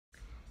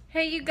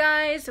Hey you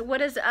guys,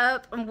 what is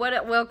up and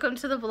welcome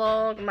to the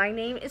vlog. My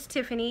name is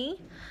Tiffany.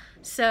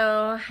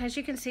 So as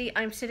you can see,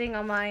 I'm sitting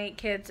on my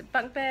kids'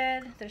 bunk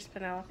bed. There's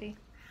Penelope.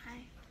 Hi.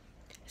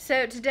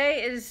 So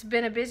today has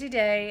been a busy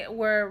day.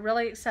 We're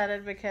really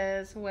excited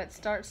because what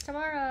starts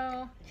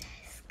tomorrow?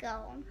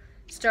 School.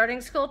 Starting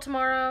school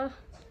tomorrow.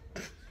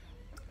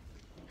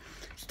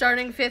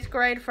 Starting 5th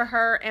grade for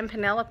her, and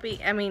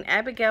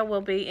Abigail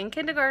will be in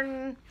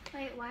kindergarten.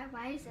 Wait,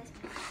 why is this?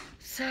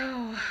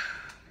 So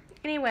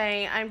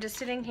anyway, I'm just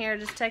sitting here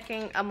just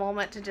taking a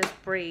moment to just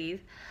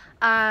breathe.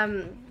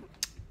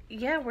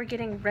 Yeah, we're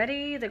getting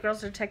ready. The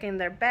girls are taking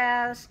their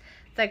baths.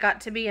 They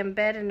got to be in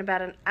bed in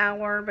about an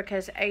hour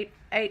because 8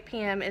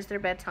 p.m. is their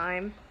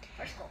bedtime.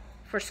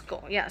 For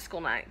school, yeah,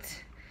 school nights.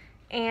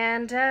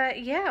 And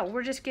yeah,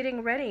 we're just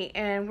getting ready,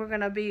 and we're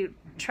gonna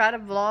try to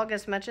vlog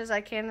as much as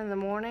I can in the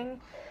morning.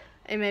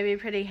 It may be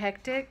pretty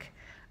hectic.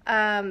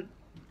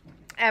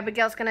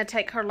 Abigail's gonna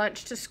take her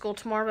lunch to school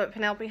tomorrow, but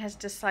Penelope has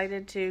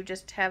decided to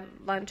just have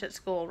lunch at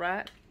school,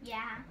 right?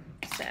 Yeah.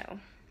 So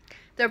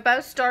they're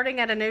both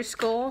starting at a new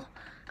school.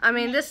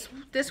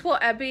 This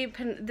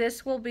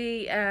will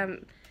be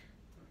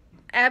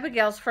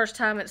Abigail's first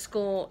time at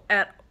school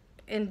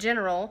in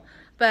general,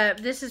 but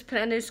this is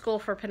a new school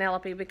for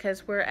Penelope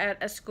because we're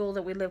at a school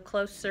that we live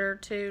closer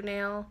to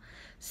now.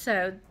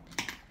 So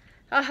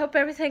I hope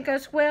everything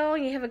goes well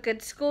and you have a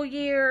good school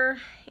year.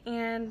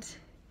 And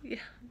yeah.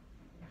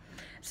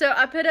 So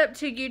I put up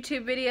two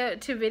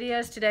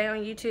videos today on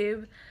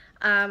YouTube.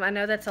 I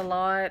know that's a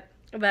lot,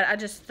 but I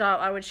just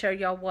thought I would show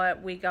y'all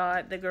what we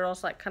got. The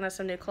girls, like, kind of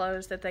some new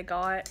clothes that they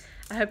got.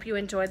 I hope you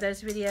enjoyed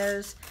those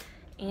videos.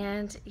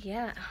 And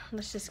yeah,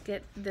 let's just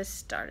get this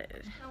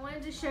started. I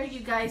wanted to show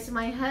you guys,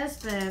 my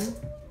husband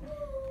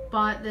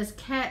bought this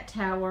cat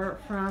tower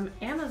from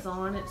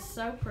Amazon. It's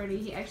so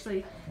pretty.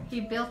 He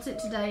built it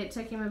today. It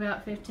took him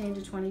about 15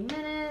 to 20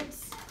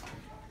 minutes.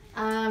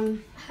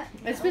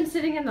 It's been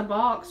sitting in the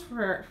box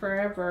for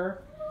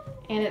forever,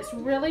 and it's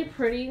really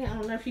pretty. I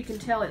don't know if you can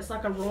tell, it's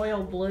like a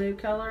royal blue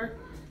color.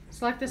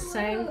 It's like the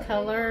same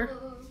color.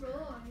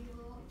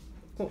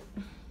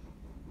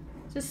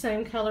 It's the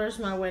same color as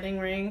my wedding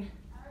ring.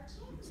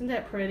 Isn't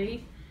that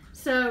pretty?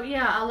 So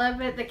yeah, I love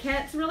it. The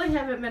cats really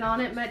haven't been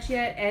on it much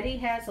yet. Eddie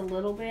has a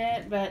little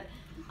bit, but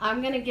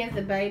I'm gonna give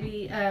the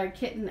baby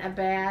kitten a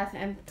bath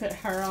and put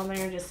her on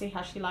there and just see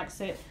how she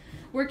likes it.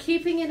 We're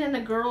keeping it in the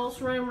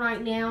girls' room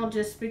right now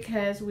just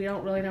because we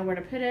don't really know where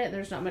to put it.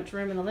 There's not much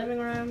room in the living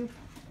room.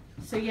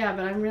 So yeah,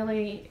 but I'm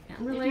really...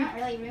 There's not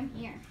really room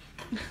here.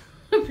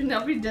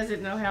 Penelope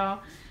doesn't know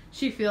how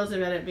she feels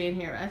about it being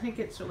here. I think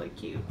it's really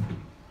cute.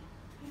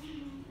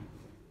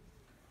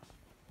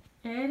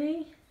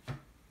 Eddie?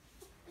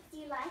 Do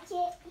you like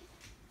it?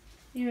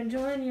 You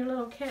enjoying your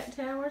little cat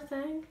tower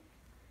thing?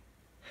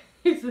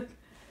 He's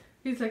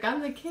like,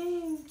 I'm the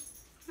king.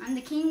 I'm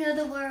the king of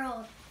the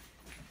world.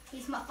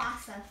 He's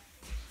Mufasa.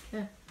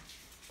 Yeah.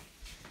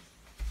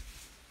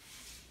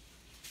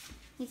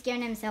 He's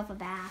giving himself a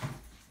bath.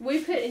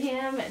 We put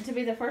him to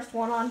be the first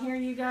one on here,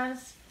 you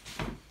guys,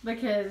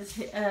 because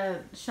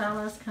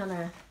Shauna's kind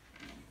of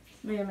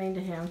being mean to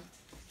him.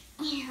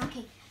 Yeah,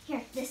 okay.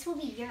 Here, this will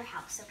be your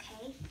house,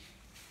 okay?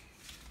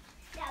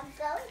 Now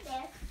go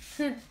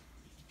there.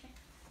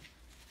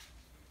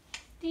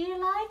 Do you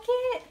like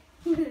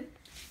it?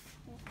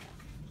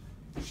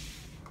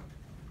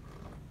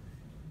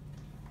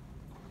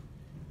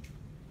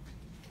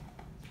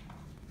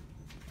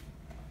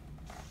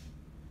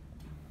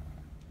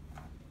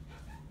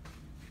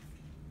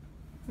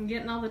 I'm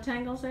getting all the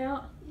tangles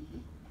out?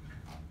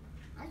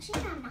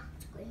 Actually, I'm not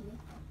screaming.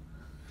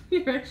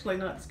 You're actually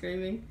not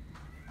screaming.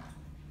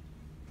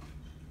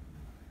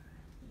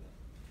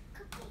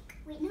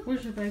 Wait, no.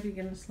 Where's your baby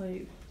gonna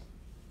sleep?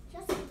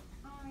 Just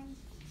on.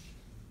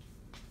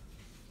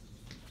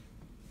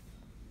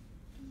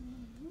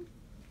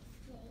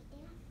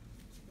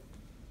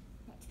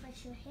 Let's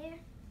brush your hair.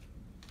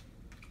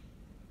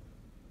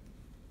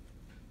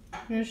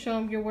 I'm gonna show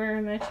them you're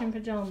wearing matching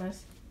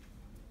pajamas.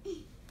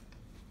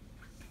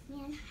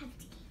 Man, I have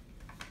to.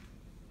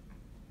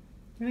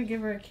 You gonna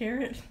give her a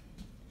carrot?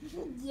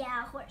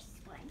 Yeah, horse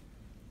one.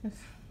 Yes.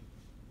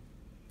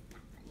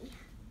 Not funny.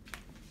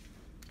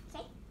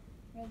 Okay,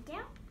 lay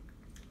down.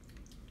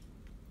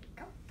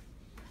 Go.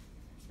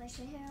 Brush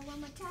your hair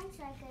one more time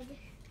so I could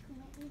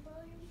connect your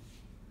body.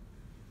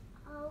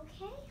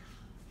 Okay.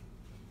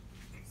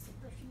 So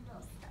brushing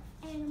those stuff.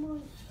 Animal.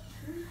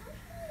 There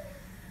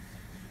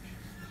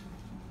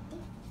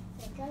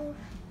you go.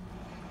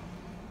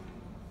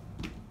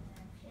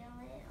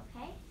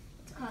 Okay,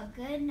 it's called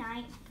Good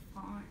Night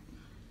Farm.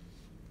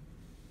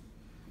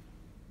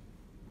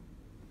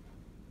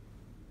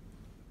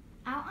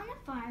 Out on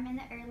the farm in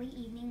the early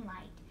evening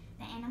light,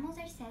 the animals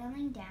are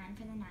settling down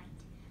for the night.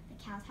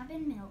 The cows have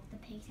been milked, the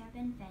pigs have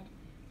been fed,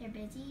 their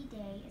busy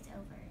day is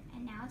over,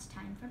 and now it's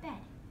time for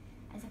bed.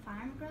 As the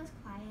farm grows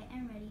quiet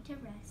and ready to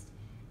rest,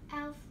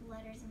 Elf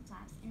flutters and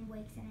flaps and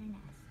wakes in her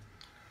nest.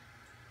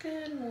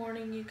 Good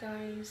morning, you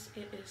guys.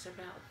 It is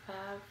about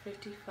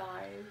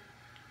 5:55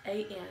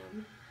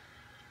 a.m.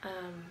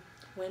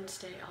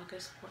 Wednesday,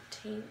 August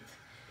 14th.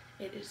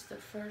 It is the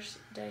first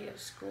day of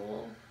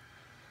school,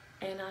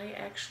 and I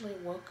actually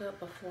woke up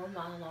before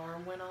my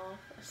alarm went off,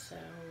 so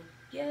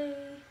yay!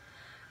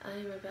 I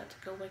am about to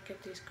go wake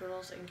up these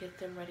girls and get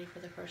them ready for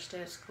the first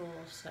day of school,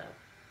 so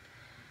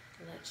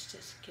let's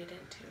just get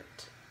into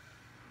it.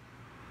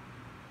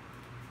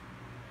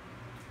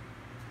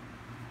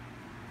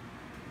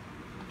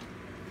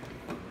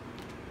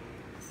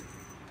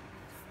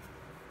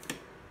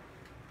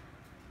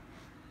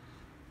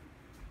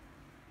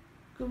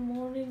 Good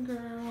morning,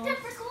 girls. Time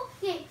for school?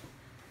 Yay.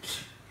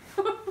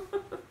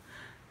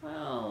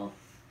 Well,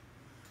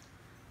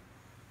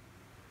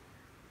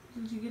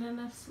 did you get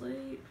enough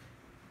sleep?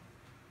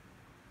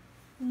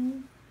 I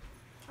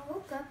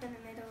woke up in the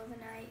middle of the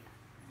night.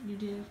 You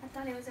did? I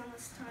thought it was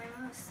almost time.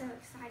 I was so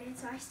excited,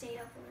 so I stayed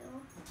up a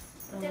little.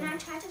 Then I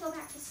tried to go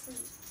back to sleep.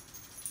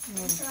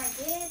 And so I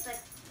did, but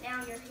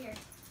now you're here.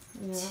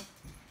 Yeah.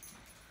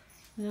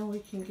 Now we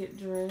can get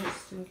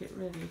dressed and get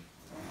ready.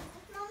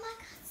 Mom, I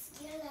got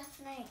scared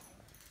last night.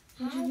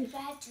 I Did you had a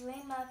bad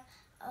dream of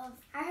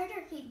I heard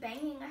her keep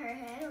banging her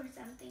head or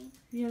something.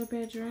 You had a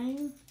bad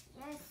dream?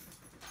 Yes.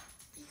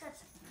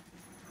 Because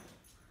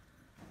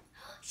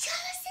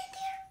Shala's in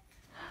there.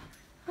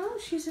 Oh,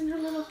 she's in her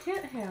little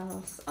cat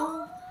house.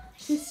 Oh,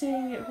 she's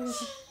saying it for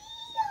the...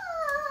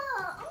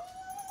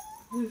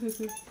 Cool.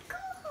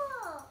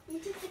 You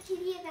took the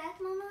kitty a bath,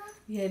 Mama?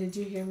 Yeah, did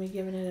you hear me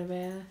giving it a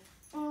bath?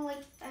 Oh,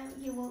 wait,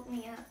 you woke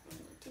me up when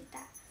you did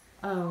that.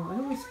 Oh,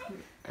 it was...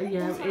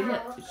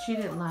 she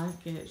didn't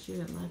like it. She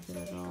didn't like it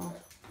at all.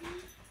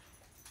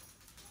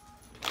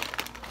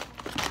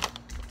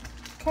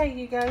 Okay,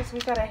 you guys, we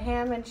got a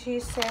ham and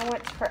cheese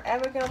sandwich for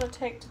Abigail to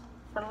take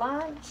for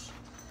lunch.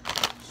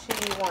 She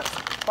wants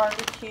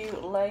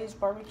Lay's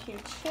barbecue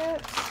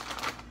chips,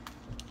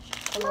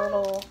 a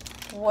little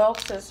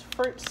Welch's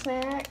fruit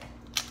snack,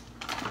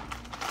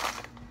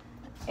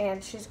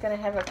 and she's going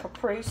to have a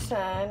Capri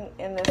Sun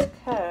in this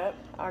cup.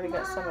 I already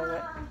got some of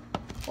it.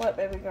 What,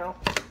 baby girl?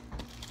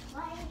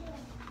 What are you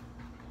doing?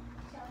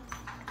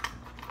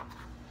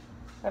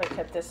 Gotta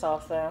cut this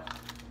off though.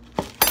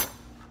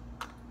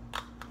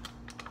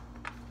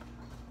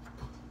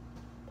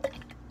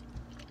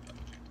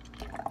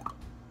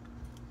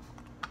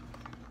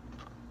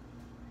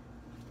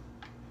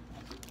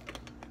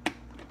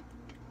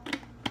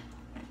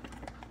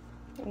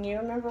 And you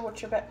remember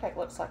what your backpack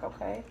looks like,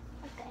 okay?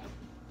 Okay.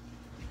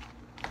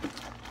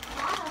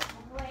 That was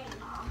great,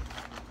 Mom.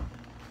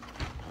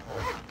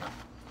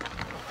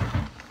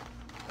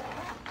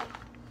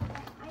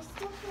 I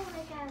still feel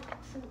like I have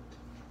poop.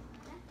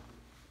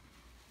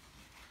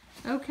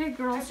 Okay,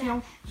 girls, Okay,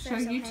 you'll so show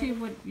it's YouTube okay.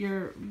 what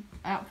your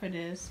outfit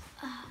is.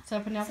 So,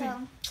 Penelope, So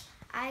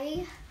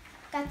I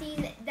got these.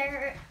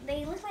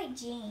 They look like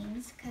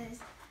jeans,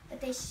 but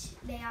they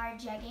are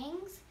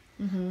jeggings,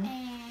 and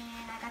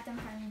I got them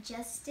from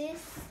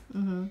Justice.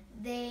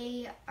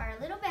 They are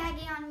a little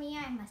baggy on me.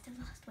 I must have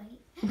lost weight.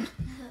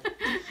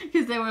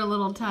 because they were a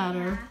little tighter,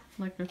 Yeah.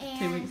 like 2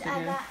 And weeks I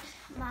ago. got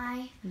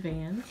my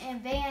Vans.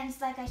 Vans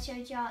like I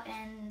showed y'all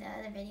in the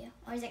other video.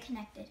 Or is it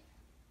connected?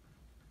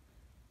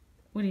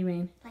 What do you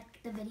mean?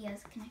 Like the video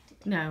is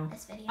connected to No.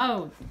 this video.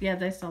 Oh, yeah,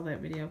 they saw that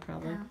video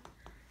probably.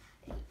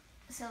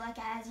 So like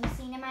as you've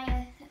seen in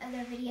my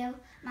other video,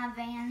 my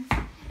Vans,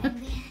 and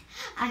then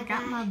I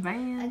got my I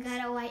Vans.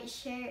 got a white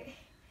shirt.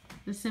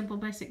 The simple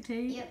basic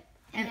tee. Yep.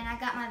 And then I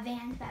got my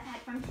Vans backpack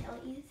from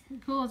Tilly's.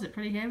 Cool. Is it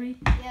pretty heavy?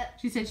 Yep.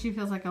 She said she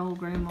feels like an old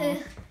grandma. Ugh.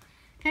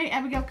 Okay,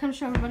 Abigail, come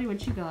show everybody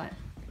what you got.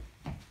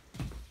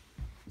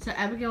 So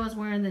Abigail is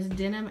wearing this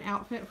denim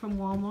outfit from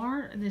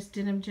Walmart. This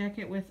denim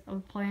jacket with a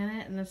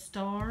planet and the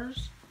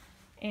stars.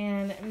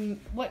 And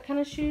what kind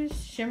of shoes?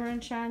 Shimmer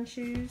and shine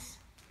shoes.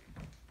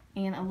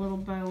 And a little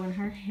bow in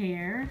her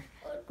hair.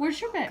 Where's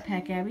your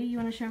backpack, Abby? You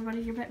want to show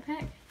everybody your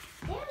backpack?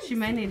 She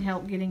may need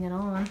help getting it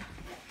on.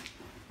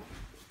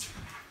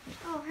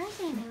 Oh, hers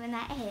ain't even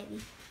that heavy.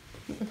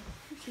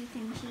 She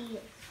thinks she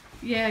is.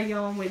 Yeah,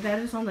 y'all, that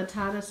is on the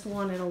tightest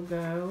one it'll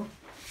go.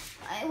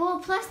 Well,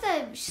 plus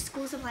the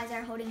school supplies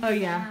are holding her Oh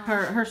yeah,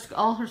 down.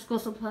 all her school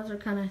supplies are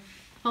kind of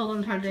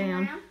holding her Turn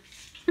down.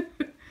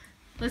 around.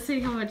 Let's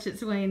see how much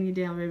it's weighing you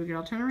down, baby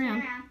girl. Turn Turn around.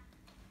 around.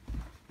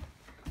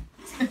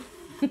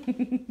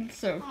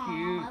 So cute.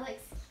 Aw, that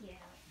looks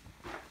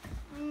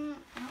cute.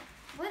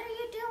 What are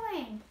you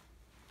doing?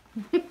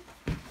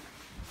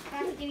 I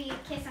have to give you a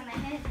kiss on the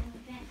head and you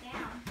bent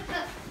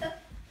down.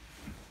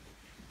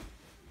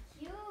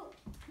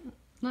 Cute.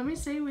 Let me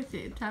see with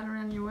it tied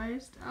around your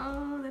waist.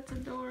 Oh, that's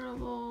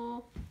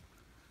adorable.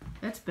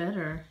 That's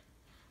better.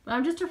 But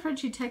I'm just afraid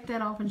she'd take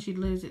that off and she'd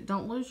lose it.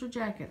 Don't lose your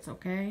jackets,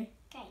 okay?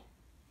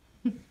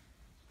 Okay.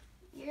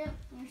 You're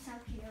so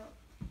cute.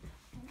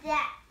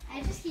 That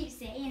I just keep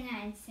saying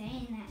that and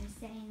saying that and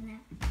saying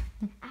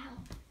that.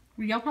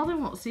 Ow. Y'all probably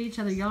won't see each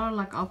other. Y'all are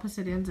like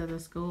opposite ends of the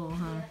school,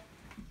 huh? Yeah.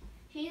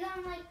 She's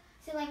on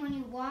like when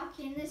you walk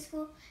in the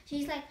school,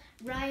 she's like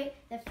right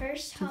the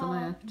first To the hall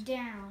left.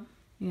 down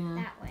Yeah.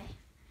 that way.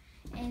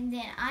 And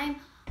then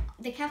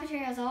the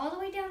cafeteria is all the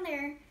way down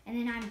there, and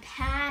then I'm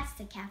past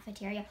the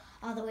cafeteria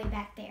all the way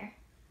back there.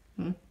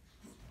 We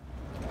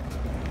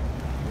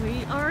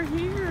are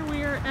here.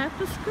 We are at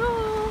the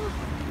school.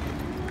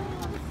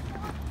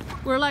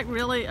 We're like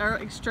really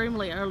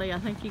extremely early. I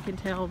think you can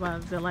tell by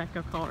the lack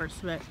of cars,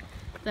 but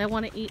they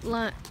want to eat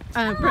lunch,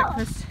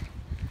 breakfast.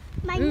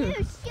 My new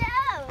shoes.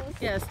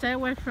 Yeah, stay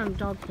away from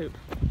dog poop.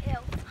 Ew.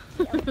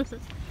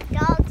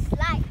 Dog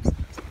slipes.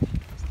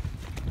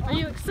 Are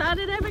you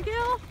excited,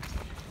 Abigail?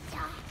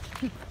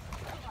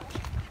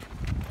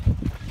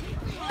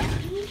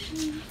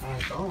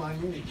 Are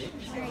you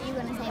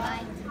gonna say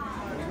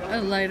bye?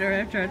 Later,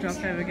 after I drop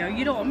Abigail.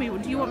 You don't want me?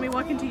 Do you want me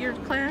walking to your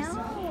class?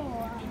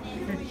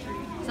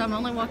 So I'm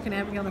only walking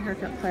Abigail to her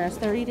class.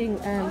 They're eating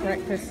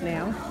breakfast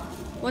now.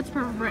 What's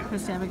for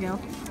breakfast, Abigail?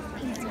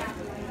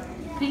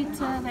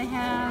 Pizza. They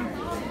have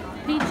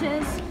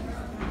peaches.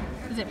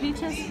 Is it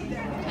peaches?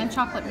 And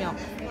chocolate milk.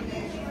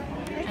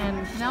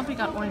 And Penelope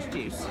got orange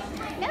juice.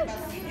 No.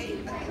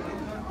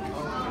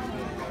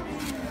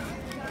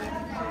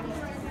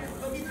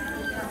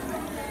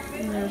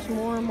 And there's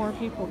more and more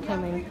people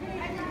coming.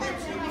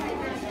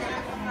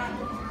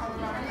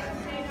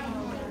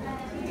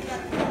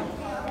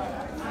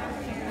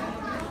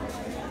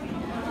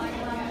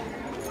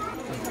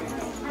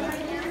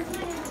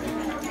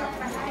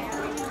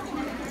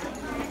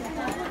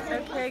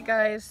 Okay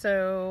guys,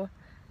 so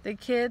the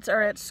kids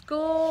are at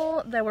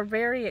school. They were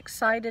very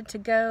excited to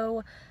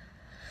go.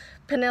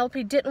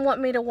 Penelope didn't want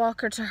me to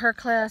walk her to her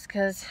class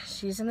because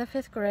she's in the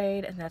 5th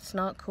grade and that's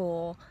not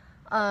cool.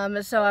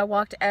 So I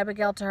walked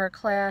Abigail to her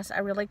class. I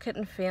really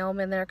couldn't film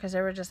in there because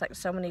there were just like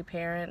so many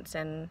parents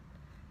and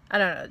I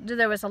don't know,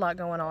 there was a lot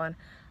going on.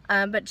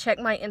 But check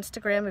my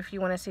Instagram if you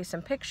want to see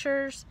some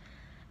pictures.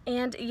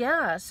 And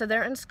yeah, so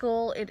they're in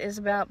school. It is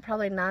about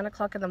probably 9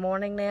 o'clock in the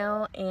morning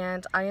now,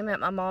 and I am at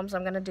my mom's.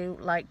 I'm going to do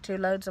like 2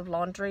 loads of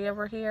laundry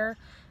over here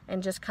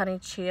and just kind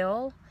of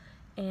chill.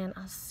 And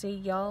I'll see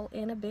y'all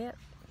in a bit.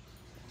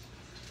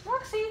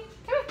 Roxy,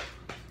 come here.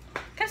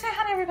 Come say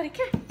hi to everybody.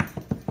 Come here.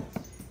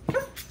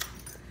 Come.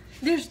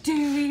 There's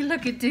Dewey.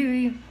 Look at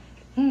Dewey.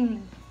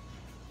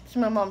 It's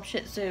my mom's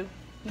Shih Tzu.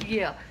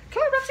 Yeah.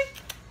 Come here, Roxy.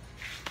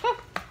 Come.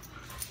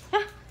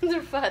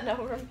 They're fighting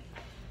over him.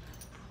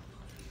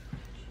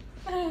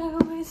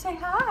 Oh, say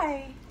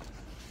hi.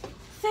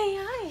 Say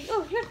hi.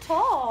 Oh, you're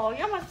tall.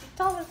 You're almost as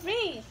tall as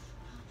me.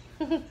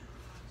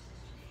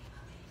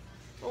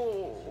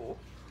 Oh,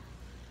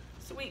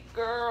 sweet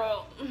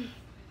girl.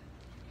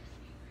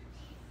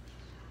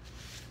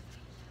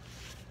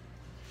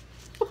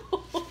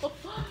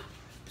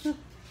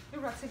 Here,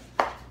 Roxy.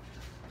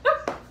 No,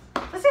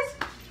 what's this?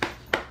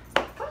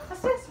 Come,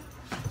 what's this?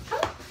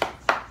 Come.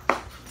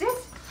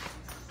 Dance.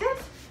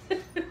 Dance.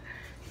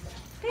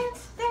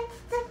 Dance, dance,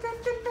 dance, dance,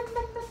 dance, dance,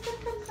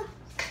 dance, dance.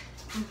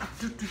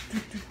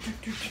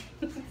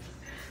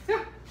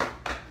 Here.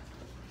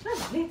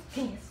 Let's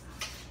dance.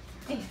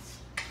 Dance.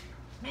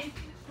 Make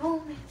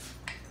romance.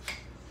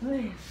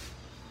 Dance.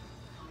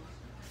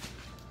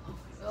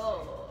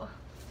 Oh.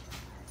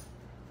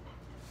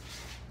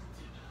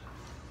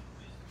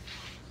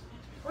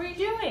 What are you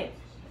doing?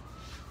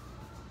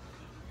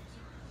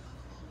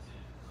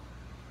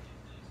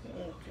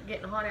 It's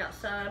getting hot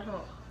outside, huh?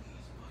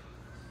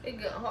 It's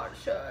getting hot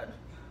outside.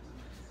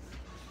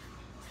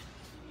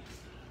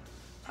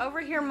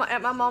 Over here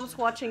at my mom's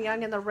watching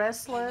Young and the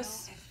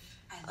Restless.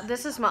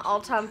 This is my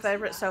all-time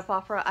favorite soap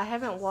opera. I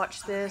haven't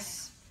watched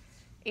this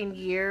in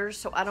years,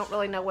 so I don't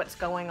really know what's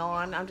going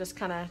on. I'm just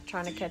kind of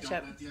trying to catch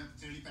up.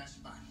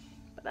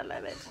 But I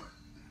love it.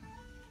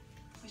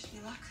 Wish me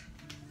luck.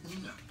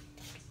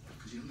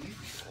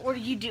 What are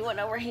you doing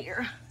over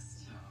here?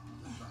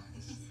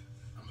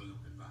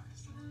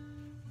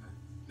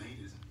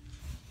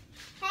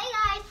 Hey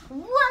guys,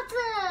 what's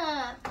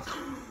up?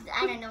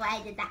 I don't know why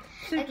I did that.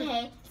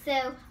 Okay,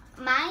 so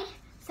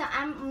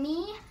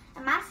me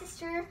and my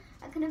sister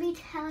are gonna be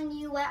telling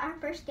you what our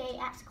first day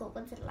at school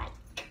was like.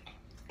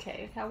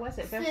 Okay, how was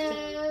it? So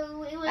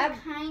it was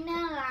kind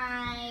of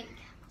like,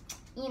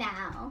 you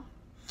know.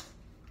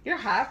 You're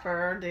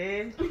hyper,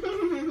 dude.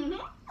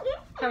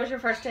 How was your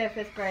first day of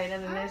 5th grade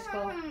in the new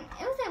school? It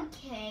was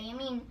okay. I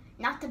mean,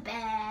 not the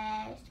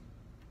best.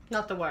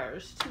 Not the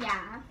worst.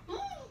 Yeah.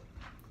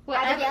 Well,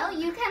 Abigail,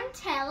 you can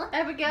tell.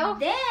 Abigail?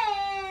 Then.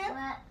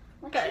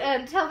 What?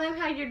 And tell them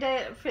how your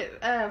day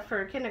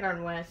for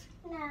kindergarten was.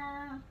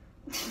 No.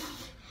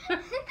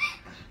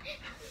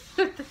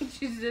 I think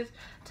she's just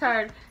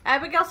tired.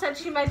 Abigail said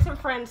she made some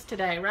friends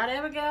today, right,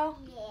 Abigail?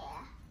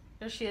 Yeah.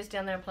 There she is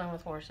down there playing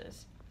with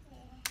horses.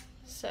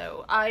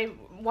 So I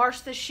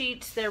washed the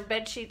sheets, their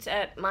bed sheets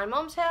at my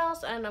mom's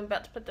house, and I'm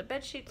about to put the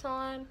bed sheets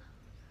on.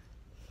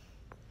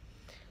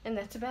 And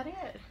that's about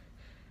it.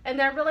 And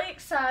they're really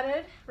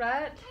excited,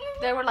 right?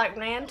 They were like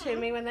ran to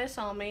me when they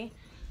saw me.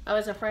 I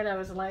was afraid I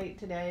was late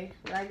today,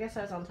 but I guess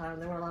I was on time.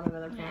 There were a lot of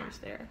other parents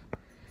there.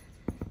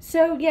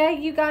 So yeah,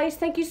 you guys,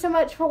 thank you so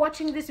much for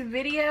watching this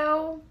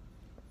video.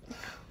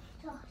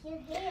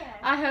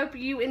 I hope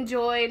you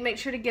enjoyed. Make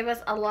sure to give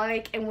us a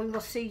like, and we will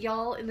see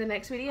y'all in the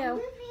next video.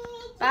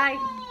 Bye.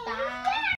 Bye.